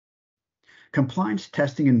Compliance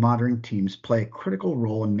testing and monitoring teams play a critical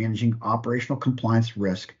role in managing operational compliance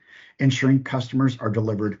risk, ensuring customers are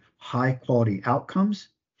delivered high-quality outcomes,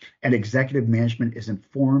 and executive management is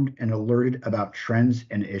informed and alerted about trends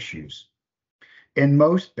and issues. In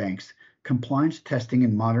most banks, compliance testing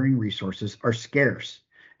and monitoring resources are scarce,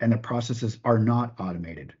 and the processes are not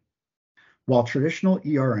automated. While traditional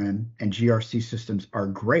ERM and GRC systems are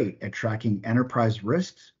great at tracking enterprise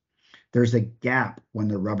risks, there's a gap when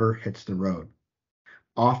the rubber hits the road.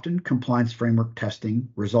 Often, compliance framework testing,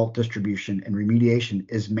 result distribution, and remediation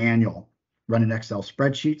is manual, run in Excel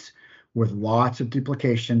spreadsheets with lots of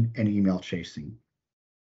duplication and email chasing.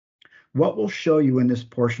 What we'll show you in this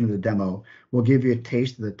portion of the demo will give you a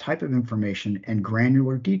taste of the type of information and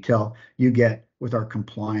granular detail you get with our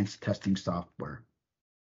compliance testing software.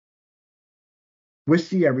 With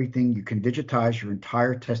SeeEverything, you can digitize your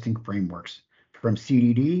entire testing frameworks from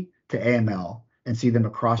CDD to AML and see them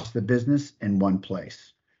across the business in one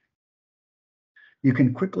place. You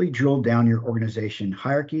can quickly drill down your organization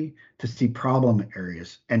hierarchy to see problem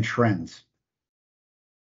areas and trends.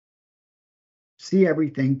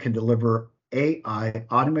 SeeEverything can deliver AI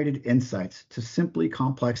automated insights to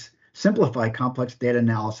simplify complex data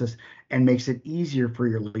analysis and makes it easier for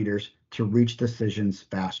your leaders to reach decisions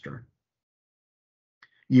faster.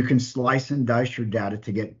 You can slice and dice your data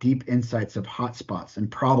to get deep insights of hotspots and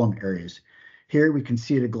problem areas. Here we can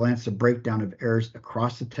see at a glance a breakdown of errors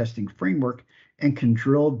across the testing framework and can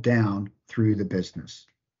drill down through the business.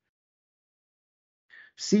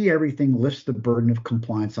 SeeEverything lifts the burden of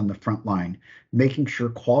compliance on the front line, making sure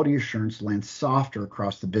quality assurance lands softer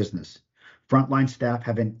across the business. Frontline staff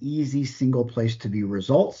have an easy single place to view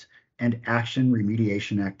results and action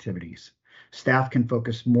remediation activities. Staff can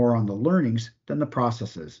focus more on the learnings than the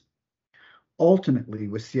processes. Ultimately,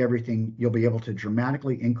 with SeeEverything, you'll be able to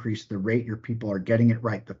dramatically increase the rate your people are getting it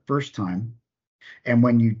right the first time. And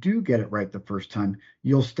when you do get it right the first time,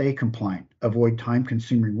 you'll stay compliant, avoid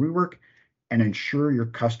time-consuming rework, and ensure your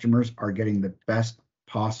customers are getting the best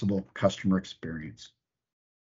possible customer experience.